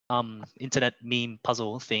internet meme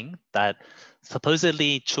puzzle thing that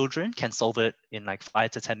supposedly children can solve it in like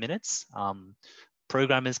 5 to 10 minutes.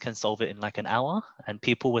 Programmers can solve it in like an hour, and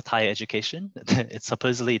people with higher education, it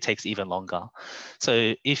supposedly takes even longer.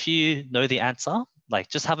 So if you know the answer, like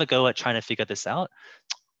just have a go at trying to figure this out.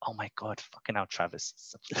 Oh my God, fucking hell,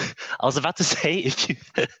 Travis. I was about to say if you...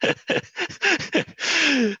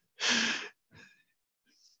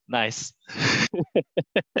 Nice.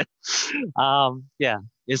 Yeah,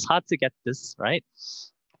 it's hard to get this, right?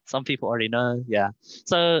 Some people already know, yeah.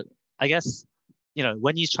 So I guess,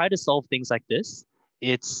 when you try to solve things like this,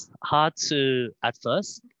 it's hard to, at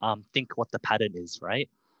first, think what the pattern is, right?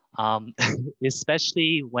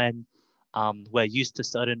 Especially when we're used to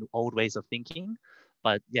certain old ways of thinking.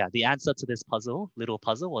 But yeah, the answer to this little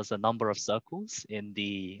puzzle, was a number of circles in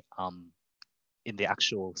the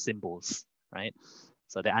actual symbols, right?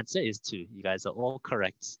 So the answer is 2. You guys are all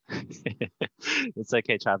correct. It's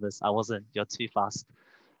okay, Travis. I wasn't. You're too fast.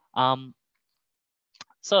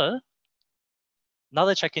 So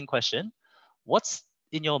another check-in question. What's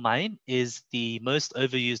in your mind is the most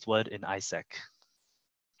overused word in ISEC?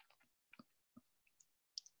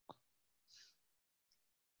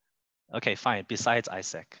 Okay, fine. Besides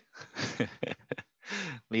ISEC.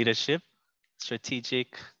 Leadership,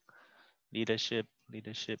 strategic, leadership.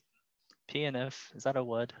 PNF, is that a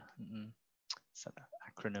word? Is that an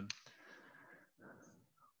acronym?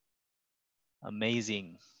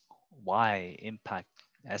 Amazing. Why? Impact.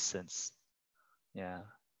 Essence. Yeah.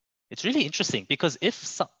 It's really interesting because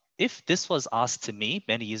if this was asked to me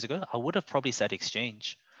many years ago, I would have probably said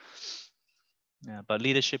exchange. Yeah, but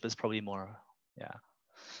leadership is probably more, yeah.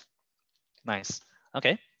 Nice.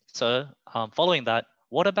 Okay. So following that,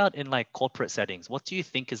 what about in like corporate settings? What do you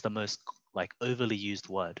think is the most like overly used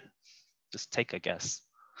word? Just take a guess.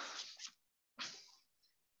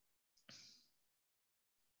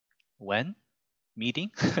 When?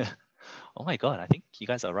 Meeting? Oh my God, I think you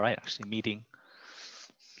guys are right, actually. Meeting.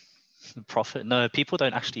 Profit. No, people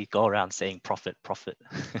don't actually go around saying profit.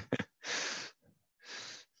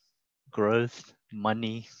 Growth,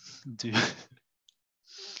 money, do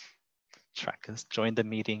trackers, join the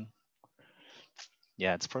meeting.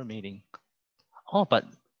 Yeah, it's pro meeting. Oh, but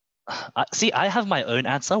see, I have my own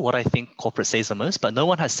answer, what I think corporate says the most, but no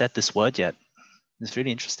one has said this word yet. It's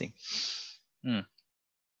really interesting.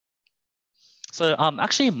 So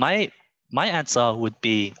actually my answer would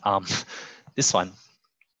be this one,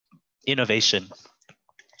 innovation.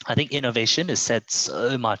 I think innovation is said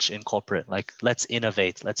so much in corporate, like let's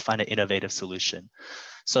innovate, let's find an innovative solution.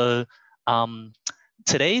 So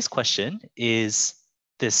today's question is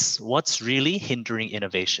this: what's really hindering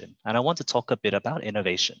innovation? And I want to talk a bit about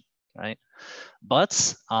innovation, right?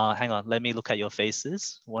 But hang on, let me look at your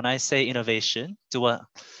faces. When I say innovation,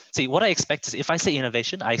 see what I expect is, if I say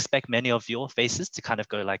innovation, I expect many of your faces to kind of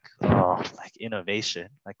go like, oh, like innovation,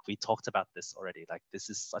 like we talked about this already. Like this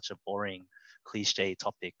is such a boring, cliche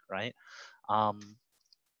topic, right?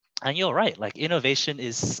 And you're right, like innovation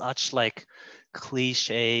is such like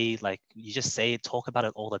cliche, like you just say it, talk about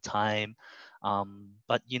it all the time.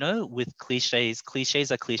 But with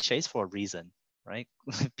cliches are cliches for a reason, right?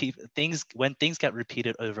 When things get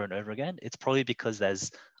repeated over and over again, it's probably because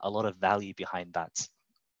there's a lot of value behind that.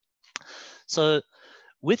 So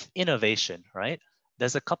with innovation, right,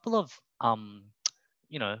 there's a couple of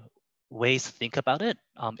ways to think about it.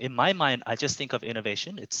 In my mind, I just think of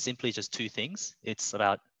innovation, it's simply just 2 things. It's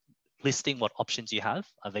about listing what options you have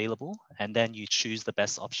available, and then you choose the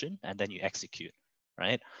best option, and then you execute,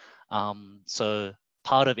 right? So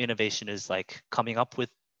part of innovation is like coming up with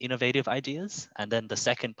innovative ideas, and then the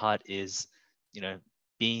second part is,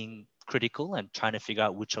 being critical and trying to figure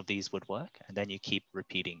out which of these would work, and then you keep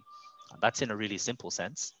repeating. That's in a really simple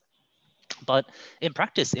sense. But in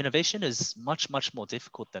practice, innovation is much, much more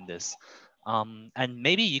difficult than this. And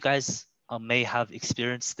maybe you guys may have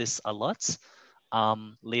experienced this a lot.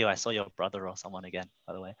 Leo, I saw your brother or someone again,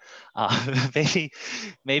 by the way.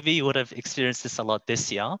 Maybe you would have experienced this a lot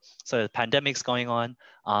this year. So the pandemic's going on.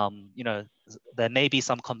 There may be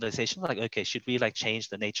some conversations like, okay, should we like change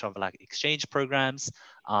the nature of like exchange programs?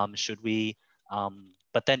 Should we?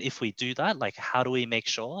 But then if we do that, like, how do we make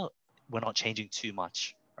sure we're not changing too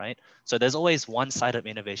much? Right? So there's always one side of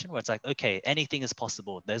innovation where it's like, okay, anything is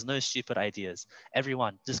possible. There's no stupid ideas.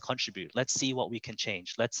 Everyone just contribute. Let's see what we can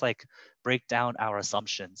change. Let's like break down our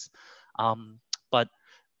assumptions. But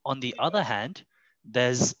on the other hand,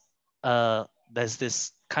 there's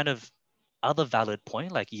this kind of other valid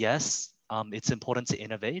point, like, yes, it's important to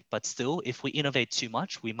innovate, but still, if we innovate too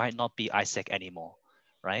much, we might not be ISEC anymore,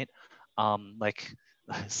 right? Like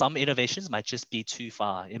some innovations might just be too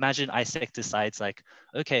far. Imagine ISEC decides like,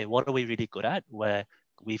 okay, what are we really good at? Where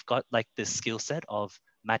we've got like this skill set of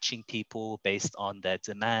matching people based on their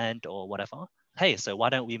demand or whatever. Hey, so why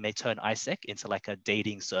don't we turn ISEC into like a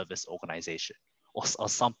dating service organization or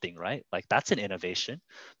something, right? Like that's an innovation,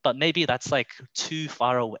 but maybe that's like too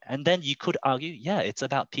far away. And then you could argue, yeah, it's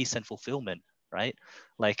about peace and fulfillment, right?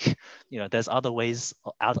 Like, there's other ways,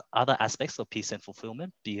 other aspects of peace and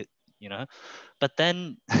fulfillment, be it, but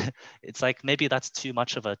then it's like maybe that's too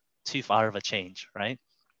far of a change, right?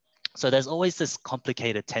 So there's always this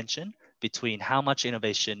complicated tension between how much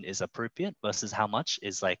innovation is appropriate versus how much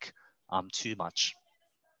is like too much.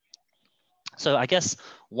 So I guess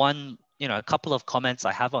a couple of comments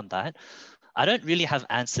I have on that. I don't really have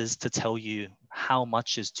answers to tell you how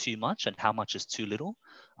much is too much and how much is too little.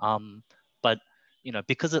 But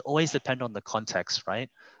because it always depends on the context, right?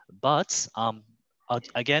 But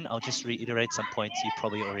I'll just reiterate some points you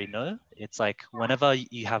probably already know. It's like whenever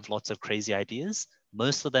you have lots of crazy ideas,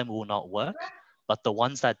 most of them will not work, but the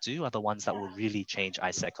ones that do are the ones that will really change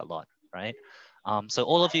ISEC a lot, right? So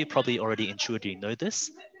all of you probably already intuitively know this,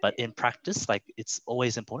 but in practice, like it's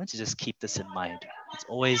always important to just keep this in mind. It's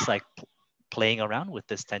always like playing around with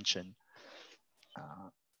this tension.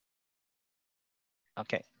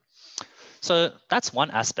 Okay, so that's one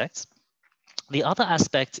aspect. The other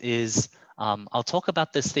aspect is I'll talk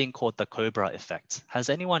about this thing called the Cobra effect. Has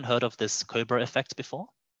anyone heard of this Cobra effect before?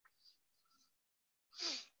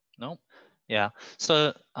 No? Yeah.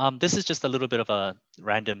 So this is just a little bit of a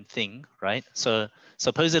random thing, right? So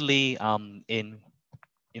supposedly in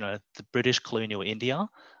the British colonial India,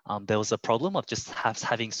 there was a problem of just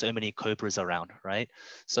having so many cobras around, right?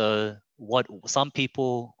 So what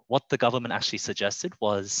the government actually suggested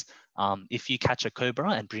was, if you catch a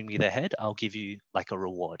cobra and bring me their head, I'll give you like a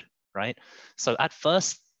reward, right? So at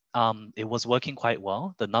first, it was working quite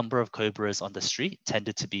well. The number of cobras on the street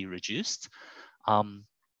tended to be reduced.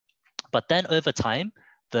 But then over time,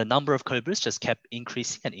 the number of cobras just kept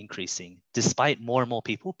increasing and increasing, despite more and more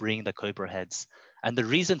people bringing the cobra heads. And the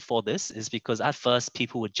reason for this is because at first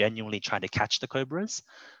people were genuinely trying to catch the cobras,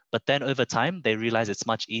 but then over time they realized it's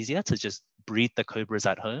much easier to just breed the cobras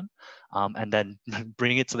at home and then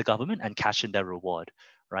bring it to the government and cash in their reward,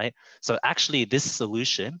 right? So actually this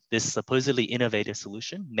solution, this supposedly innovative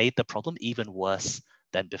solution, made the problem even worse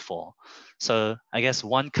than before. So I guess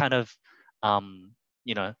one kind of,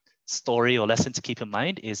 story or lesson to keep in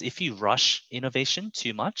mind is if you rush innovation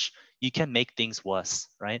too much, you can make things worse,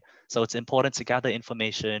 right? So it's important to gather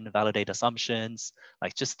information, validate assumptions,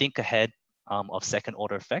 like just think ahead of second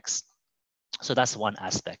order effects. So that's one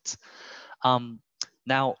aspect.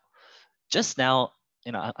 Now,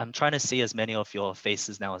 I'm trying to see as many of your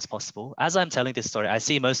faces now as possible. As I'm telling this story, I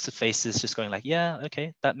see most of faces just going like, yeah,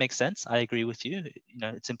 okay, that makes sense. I agree with you.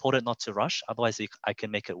 It's important not to rush, otherwise I can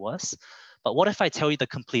make it worse. But what if I tell you the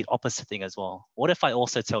complete opposite thing as well? What if I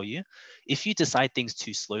also tell you, if you decide things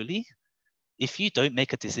too slowly, if you don't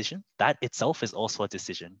make a decision, that itself is also a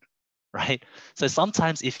decision, right? So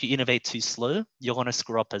sometimes if you innovate too slow, you're going to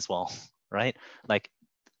screw up as well, right? Like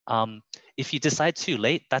if you decide too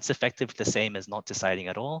late, that's effectively the same as not deciding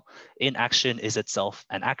at all. Inaction is itself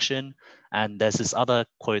an action. And there's this other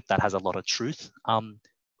quote that has a lot of truth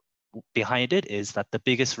behind it, is that the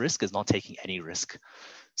biggest risk is not taking any risk.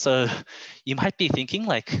 So you might be thinking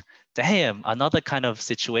like, damn, another kind of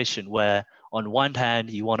situation where on one hand,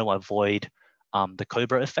 you want to avoid the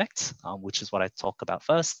Cobra effect, which is what I talk about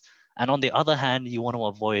first. And on the other hand, you want to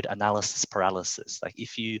avoid analysis paralysis. Like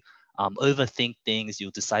if you overthink things,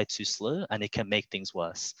 you'll decide too slow and it can make things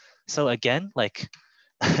worse. So again, like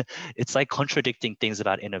it's like contradicting things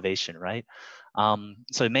about innovation, right?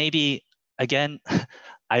 So maybe again,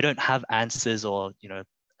 I don't have answers or a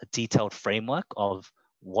detailed framework of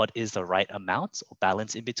what is the right amount or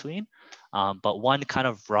balance in between. But one kind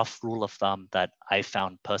of rough rule of thumb that I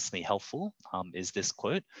found personally helpful is this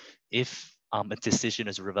quote: if a decision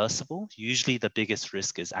is reversible, usually the biggest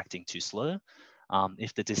risk is acting too slow.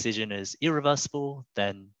 If the decision is irreversible,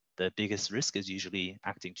 then the biggest risk is usually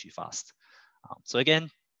acting too fast. So again,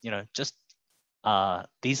 just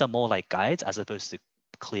these are more like guides as opposed to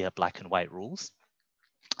clear black and white rules.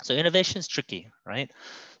 So innovation is tricky, right?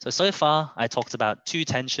 So far I talked about two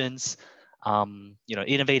tensions,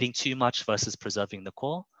 innovating too much versus preserving the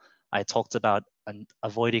core. I talked about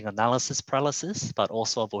avoiding analysis paralysis, but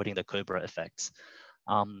also avoiding the Cobra effects.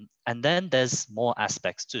 And then there's more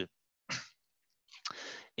aspects too.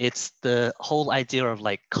 It's the whole idea of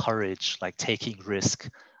like courage, like taking risk,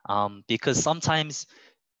 because sometimes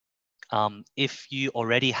if you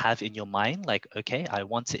already have in your mind, like, okay, I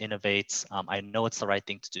want to innovate, I know it's the right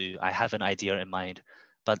thing to do, I have an idea in mind,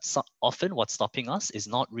 but often what's stopping us is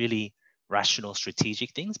not really rational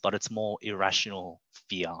strategic things, but it's more irrational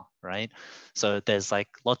fear, right? So there's like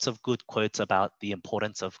lots of good quotes about the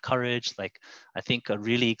importance of courage. Like, I think a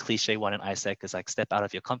really cliche one in ISEC is like, step out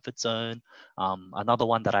of your comfort zone. Another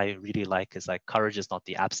one that I really like is like, courage is not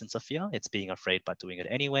the absence of fear, it's being afraid but doing it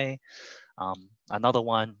anyway. Another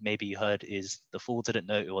one maybe you heard is, the fool didn't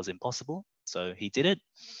know it was impossible, so he did it.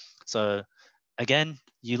 So again,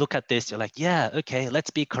 you look at this, you're like, yeah, okay,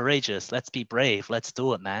 let's be courageous, let's be brave, let's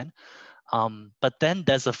do it, man. But then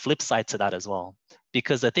there's a flip side to that as well,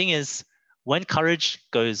 because the thing is, when courage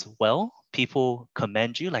goes well, people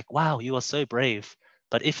commend you, like, wow, you are so brave.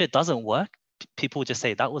 But if it doesn't work, people just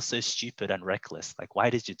say, that was so stupid and reckless. Like, why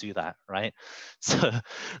did you do that, right? So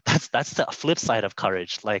that's the flip side of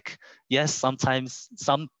courage. Like, yes, sometimes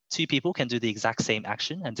two people can do the exact same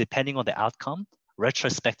action, and depending on the outcome,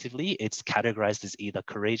 retrospectively, it's categorized as either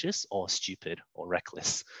courageous or stupid or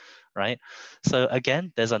reckless, right? So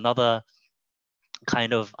again, there's another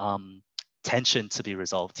kind of tension to be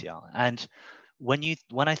resolved here. And when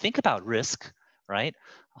I think about risk, right,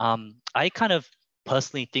 I kind of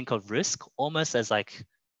personally think of risk almost as like,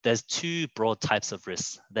 there's two broad types of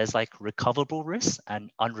risks. There's like recoverable risks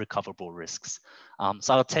and unrecoverable risks.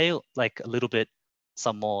 So I'll tell you like a little bit,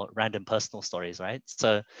 some more random personal stories, right?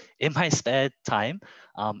 So in my spare time,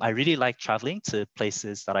 I really like traveling to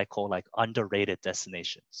places that I call like underrated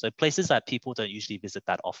destinations. So places that people don't usually visit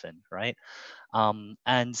that often, right?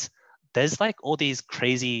 And there's like all these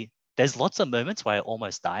crazy, there's lots of moments where I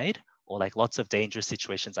almost died, or like lots of dangerous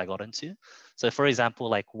situations I got into. So for example,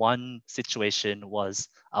 like one situation was,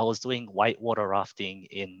 I was doing whitewater rafting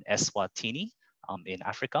in Eswatini, in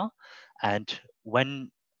Africa. And when,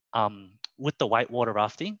 with the whitewater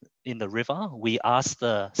rafting in the river, we asked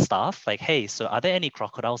the staff like, hey, so are there any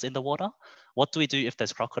crocodiles in the water? What do we do if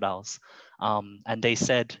there's crocodiles? And they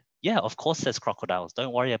said, yeah, of course there's crocodiles.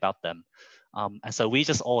 Don't worry about them. And so we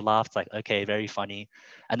just all laughed, like, okay, very funny.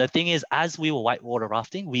 And the thing is, as we were whitewater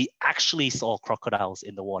rafting, we actually saw crocodiles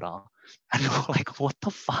in the water. And we were like, what the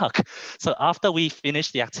fuck? So after we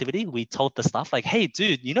finished the activity, we told the staff, like, hey,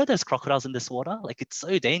 dude, you know there's crocodiles in this water? Like, it's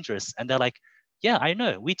so dangerous. And they're like, yeah, I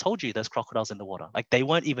know. We told you there's crocodiles in the water. Like, they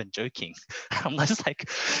weren't even joking. I'm just like,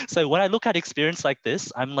 so when I look at experience like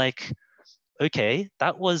this, I'm like, okay,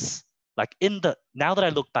 that was like, now that I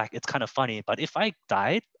look back, it's kind of funny, but if I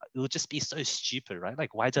died, it would just be so stupid, right?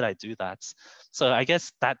 Like, why did I do that? So I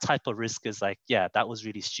guess that type of risk is like, yeah, that was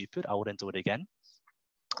really stupid. I wouldn't do it again.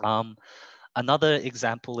 Another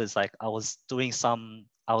example is like, I was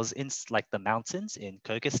in like the mountains in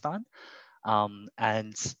Kyrgyzstan.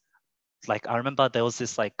 And like, I remember there was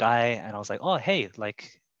this like guy, and I was like, oh, hey,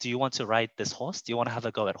 like, do you want to ride this horse? Do you want to have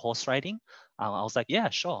a go at horse riding? I was like, yeah,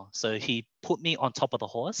 sure. So he put me on top of the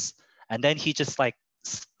horse, and then he just like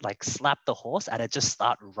slapped the horse, and it just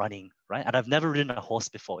started running, right? And I've never ridden a horse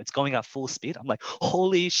before. It's going at full speed. I'm like,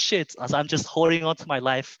 holy shit, as I'm just holding on to my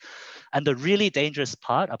life. And the really dangerous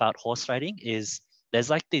part about horse riding is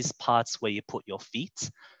there's like these parts where you put your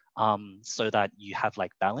feet so that you have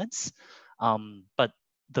like balance. But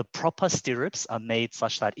the proper stirrups are made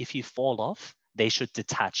such that if you fall off, they should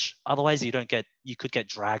detach. Otherwise, you could get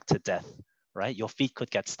dragged to death, right? Your feet could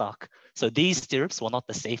get stuck. So these stirrups were not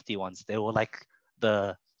the safety ones. They were like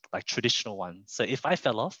the traditional ones. So if I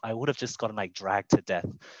fell off, I would have just gotten like dragged to death.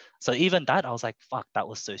 So even that, I was like, fuck, that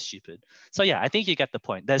was so stupid. So yeah, I think you get the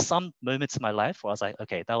point. There's some moments in my life where I was like,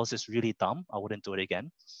 okay, that was just really dumb. I wouldn't do it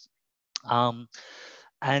again.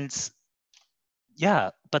 And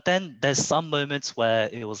yeah, but then there's some moments where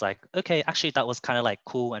it was like, okay, actually that was kind of like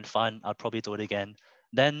cool and fun. I'd probably do it again.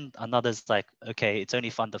 Then another's like, okay, it's only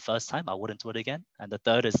fun the first time. I wouldn't do it again. And the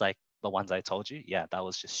third is like the ones I told you. Yeah, that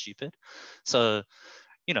was just stupid. So,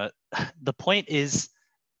 the point is,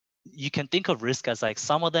 you can think of risk as like,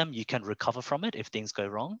 some of them you can recover from it if things go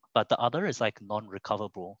wrong, but the other is like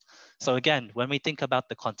non-recoverable. So again, when we think about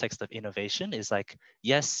the context of innovation, is like,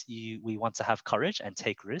 yes, we want to have courage and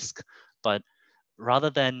take risk, but rather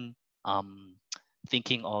than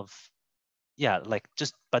thinking of, yeah, like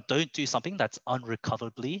but don't do something that's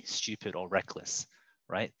unrecoverably stupid or reckless,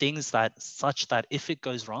 right? Things such that if it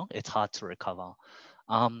goes wrong, it's hard to recover.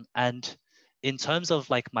 And in terms of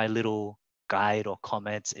like my little guide or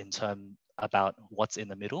comments about what's in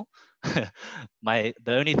the middle, the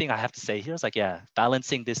only thing I have to say here is like, yeah,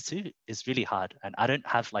 balancing this two is really hard, and I don't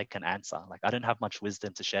have like an answer. Like, I don't have much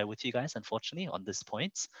wisdom to share with you guys, unfortunately, on this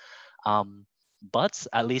point. But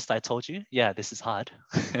at least I told you, yeah, this is hard.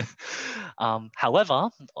 However,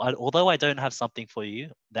 although I don't have something for you,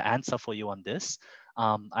 the answer for you on this,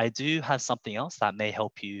 I do have something else that may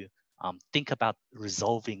help you think about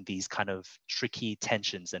resolving these kind of tricky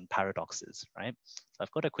tensions and paradoxes, right? So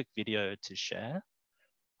I've got a quick video to share.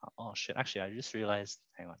 Oh shit, actually, I just realized,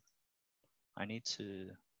 hang on. I need to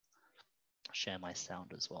share my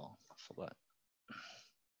sound as well. I forgot.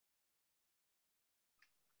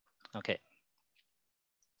 Okay.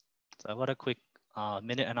 So I've got a quick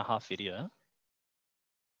 1.5-minute video.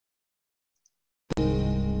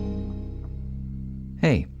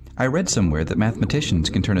 Hey, I read somewhere that mathematicians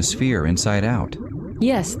can turn a sphere inside out.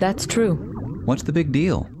 Yes, that's true. What's the big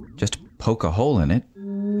deal? Just poke a hole in it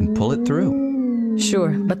and pull it through. Sure,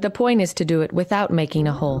 but the point is to do it without making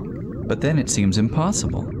a hole. But then it seems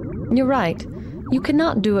impossible. You're right. You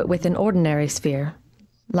cannot do it with an ordinary sphere,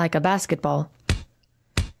 like a basketball.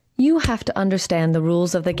 You have to understand the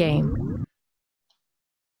rules of the game.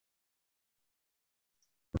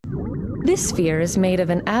 This sphere is made of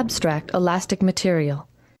an abstract elastic material.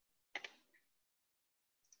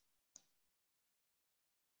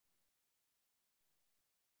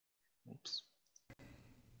 Oops.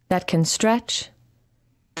 That can stretch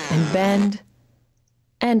and bend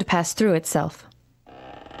and pass through itself.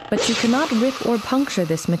 But you cannot rip or puncture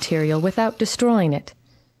this material without destroying it.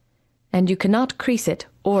 And you cannot crease it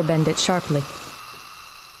or bend it sharply.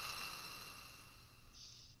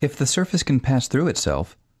 If the surface can pass through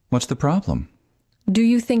itself, what's the problem? Do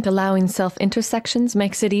you think allowing self-intersections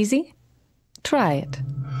makes it easy? Try it.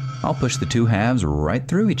 I'll push the two halves right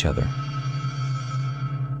through each other.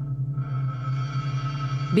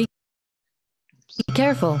 Be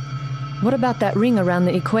careful. What about that ring around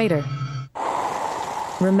the equator?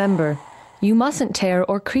 Remember, you mustn't tear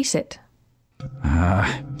or crease it.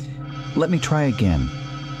 Let me try again.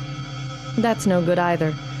 That's no good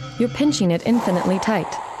either. You're pinching it infinitely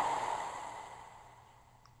tight.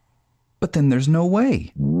 But then there's no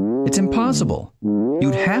way. It's impossible.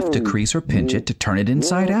 You'd have to crease or pinch it to turn it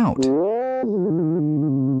inside out.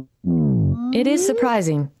 It is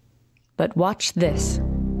surprising, but watch this.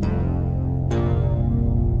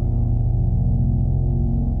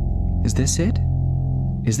 Is this it?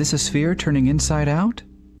 Is this a sphere turning inside out?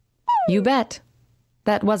 You bet.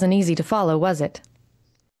 That wasn't easy to follow, was it?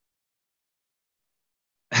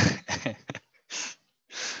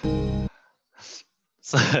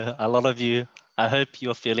 So a lot of you, I hope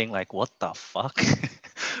you're feeling like, what the fuck?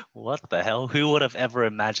 What the hell? Who would have ever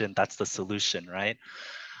imagined that's the solution, right?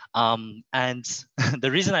 And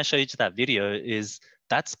the reason I show you that video is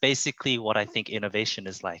that's basically what I think innovation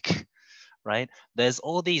is like, right? There's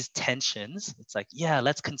all these tensions. It's like, yeah,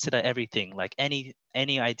 let's consider everything, like any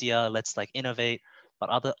idea, let's like innovate.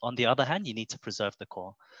 But on the other hand, you need to preserve the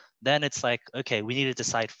core. Then it's like, okay, we need to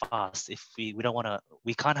decide fast. If we don't want to,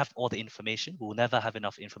 we can't have all the information. We'll never have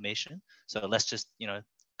enough information. So let's just,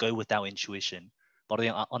 go with our intuition. But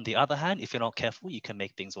on the other hand, if you're not careful, you can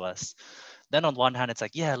make things worse. Then on one hand, it's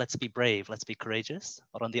like, yeah, let's be brave, let's be courageous.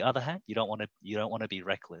 But on the other hand, you don't want to be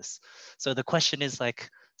reckless. So the question is like,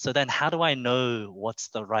 so then how do I know what's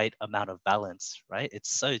the right amount of balance, right? It's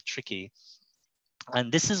so tricky.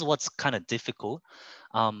 And this is what's kind of difficult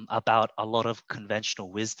about a lot of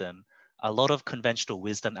conventional wisdom. A lot of conventional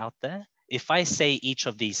wisdom out there, if I say each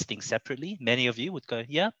of these things separately, many of you would go,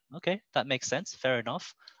 yeah, okay, that makes sense, fair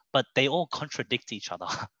enough. But they all contradict each other,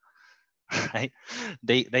 right?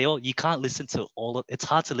 They all, you can't listen to all of, it's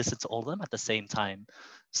hard to listen to all of them at the same time.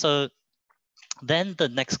 So then the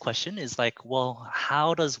next question is like, well,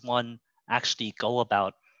 how does one actually go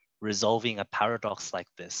about resolving a paradox like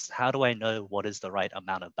this? How do I know what is the right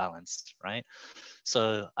amount of balance, right?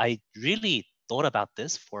 So I really thought about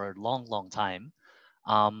this for a long, long time.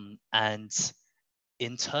 And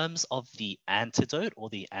in terms of the antidote or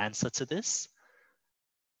the answer to this,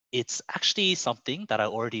 it's actually something that I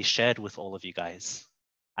already shared with all of you guys.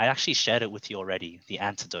 I actually shared it with you already, the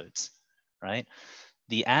antidote, right?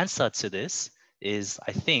 The answer to this is,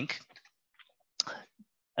 I think,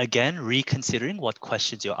 again, reconsidering what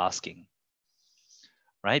questions you're asking,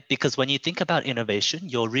 right? Because when you think about innovation,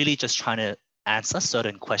 you're really just trying to answer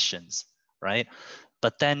certain questions, right?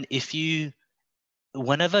 But then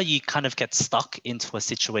whenever you kind of get stuck into a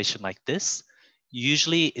situation like this,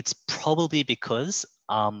 usually it's probably because,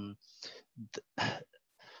 I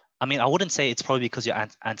wouldn't say it's probably because you're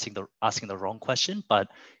asking the wrong question, but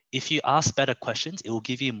if you ask better questions, it will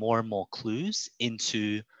give you more and more clues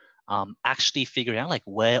into actually figuring out like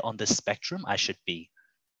where on the spectrum I should be,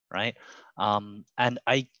 right? And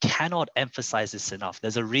I cannot emphasize this enough.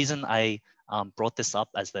 There's a reason I brought this up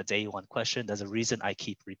as the day one question. There's a reason I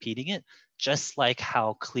keep repeating it, just like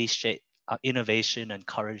how cliche innovation and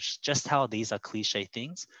courage, just how these are cliche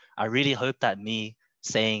things. I really hope that me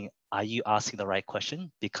saying, are you asking the right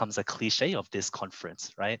question, becomes a cliche of this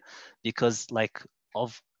conference, right? Because like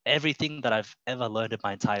of everything that I've ever learned in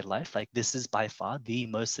my entire life, like this is by far the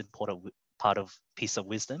most important piece of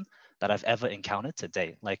wisdom that I've ever encountered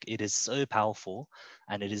today. Like it is so powerful,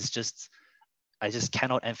 and it is just, I just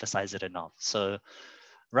cannot emphasize it enough. So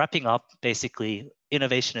wrapping up, basically,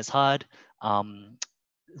 innovation is hard.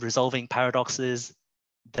 Resolving paradoxes,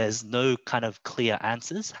 there's no kind of clear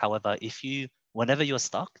answers. However, whenever you're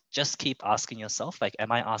stuck, just keep asking yourself, like,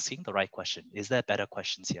 am I asking the right question? Is there better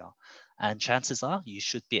questions here? And chances are you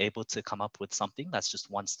should be able to come up with something that's just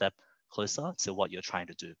one step closer to what you're trying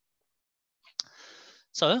to do.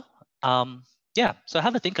 So yeah, so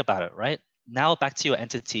have a think about it, right? Now back to your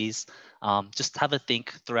entities. Just have a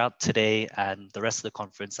think throughout today and the rest of the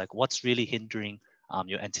conference, like what's really hindering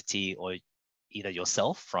your entity or either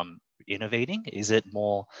yourself from innovating? Is it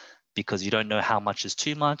more because you don't know how much is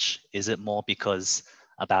too much? Is it more because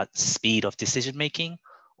about speed of decision making?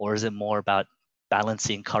 Or is it more about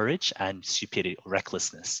balancing courage and stupidity or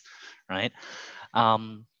recklessness, right?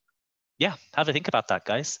 Yeah, have a think about that,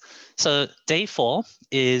 guys. So day 4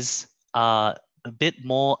 is a bit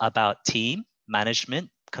more about team management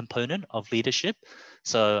component of leadership.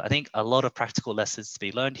 So I think a lot of practical lessons to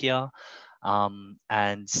be learned here.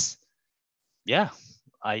 And yeah,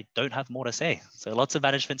 I don't have more to say. So lots of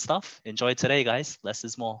management stuff. Enjoy today, guys. Less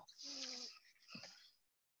is more.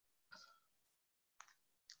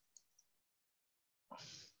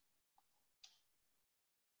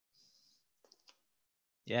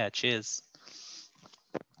 Yeah, cheers.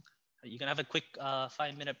 You can have a quick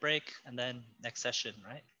 5-minute break and then next session,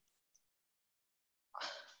 right?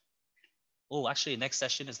 Oh, actually, next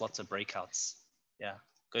session is lots of breakouts. Yeah,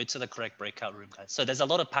 go to the correct breakout room, guys. So there's a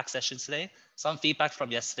lot of packed sessions today. Some feedback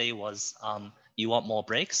from yesterday was you want more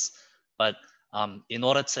breaks, but in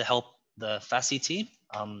order to help the FASI team,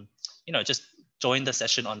 just join the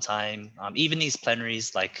session on time. Even these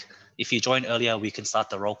plenaries, like if you join earlier, we can start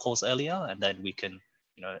the roll calls earlier, and then we can,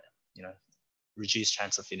 reduce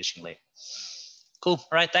chance of finishing late. Cool. All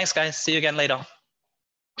right. Thanks, guys. See you again later.